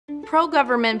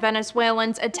pro-government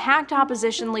Venezuelans attacked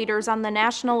opposition leaders on the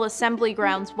National Assembly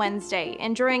grounds Wednesday,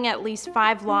 injuring at least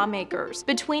 5 lawmakers.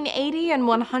 Between 80 and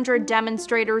 100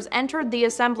 demonstrators entered the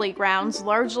assembly grounds,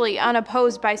 largely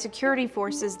unopposed by security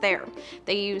forces there.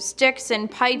 They used sticks and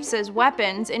pipes as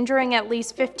weapons, injuring at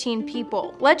least 15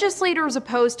 people. Legislators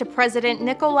opposed to President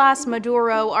Nicolas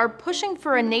Maduro are pushing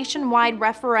for a nationwide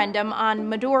referendum on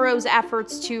Maduro's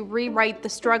efforts to rewrite the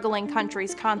struggling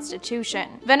country's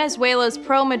constitution. Venezuela's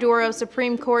pro-Maduro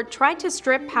Supreme Court tried to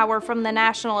strip power from the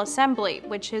National Assembly,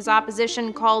 which his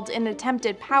opposition called an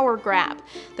attempted power grab.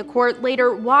 The court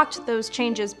later walked those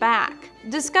changes back.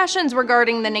 Discussions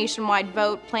regarding the nationwide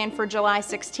vote planned for July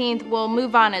 16th will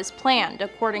move on as planned,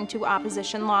 according to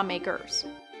opposition lawmakers.